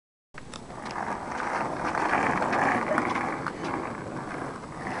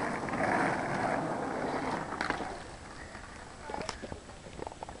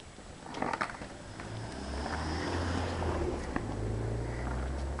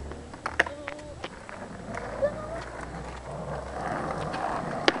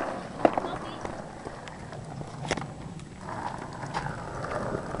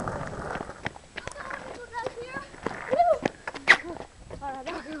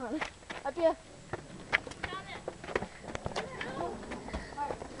on. Up here.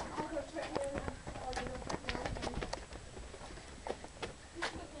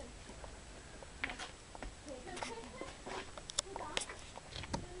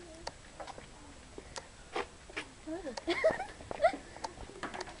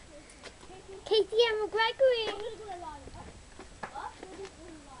 Katie and Gregory.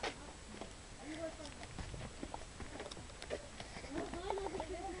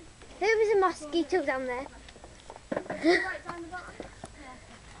 There was a mosquito down there.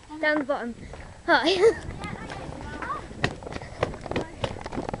 Down the bottom. Hi.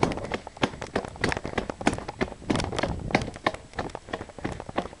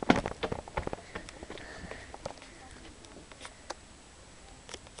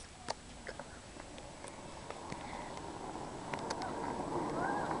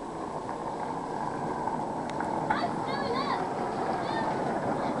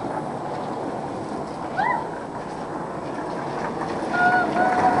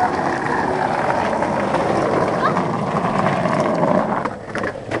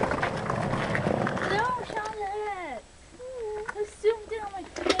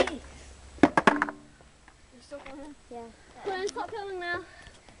 Yeah. Come on, stop filming now.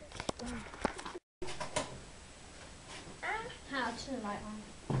 How to turn the light on?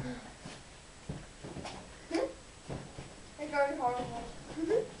 It's going horrible.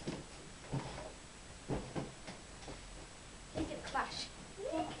 Think it clash.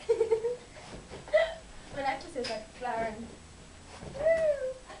 My neck just is like flaring.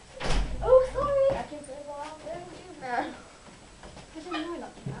 Oh, sorry. I can say well, don't you now. I didn't know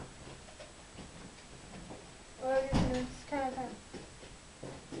like that. Well, it's kind of fun.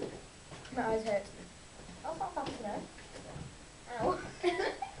 My eyes hurt. That's not fast enough. Ow.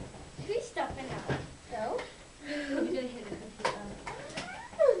 Please stop it now. No. You're going to hit the computer.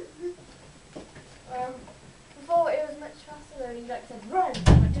 Before it was much faster though, you like said run. Like,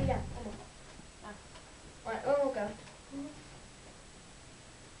 do it again. Come on. Right, one more go.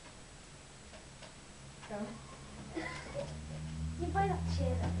 Go. You buy that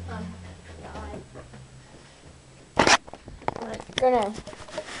chair then. Right, go now.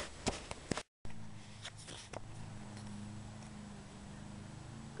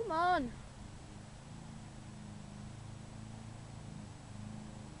 Come on.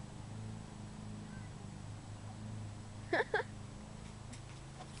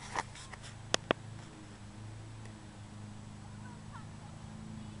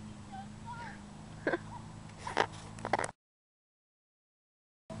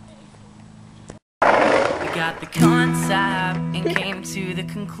 Got the concept and came to the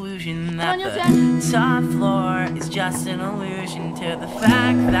conclusion that the top floor is just an illusion to the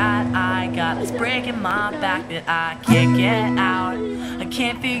fact that I got this break in my back that I can't get out. I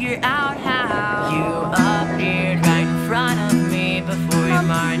can't figure out how you appeared right in front of me before you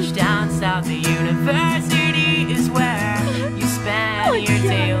marched down south. The university is where you spend your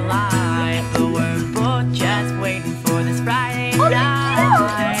daylight, but we're both just waiting for this Friday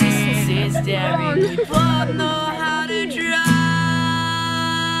night. This is daring. We both know how to drive.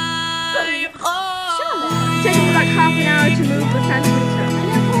 Oh, Taking me like half an hour to move the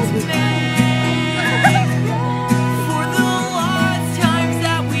center. for the lost times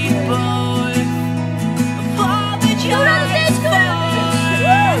that we both apologize for.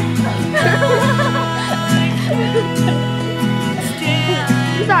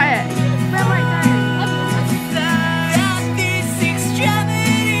 Is that it? Feel like that. That this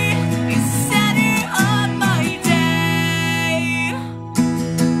extremity is the center of my day.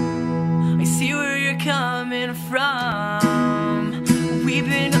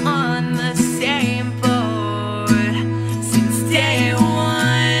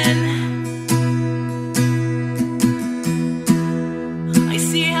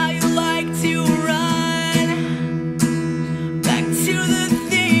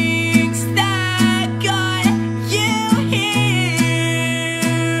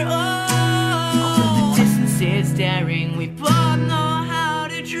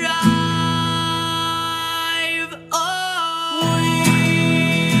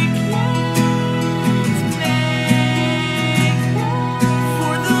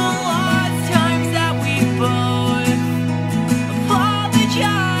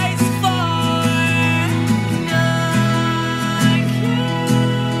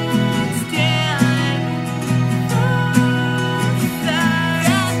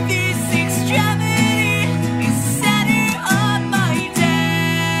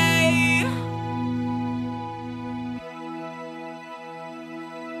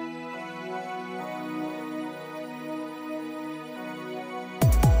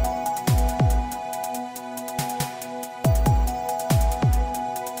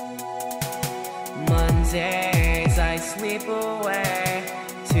 sleep away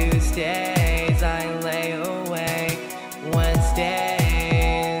to stay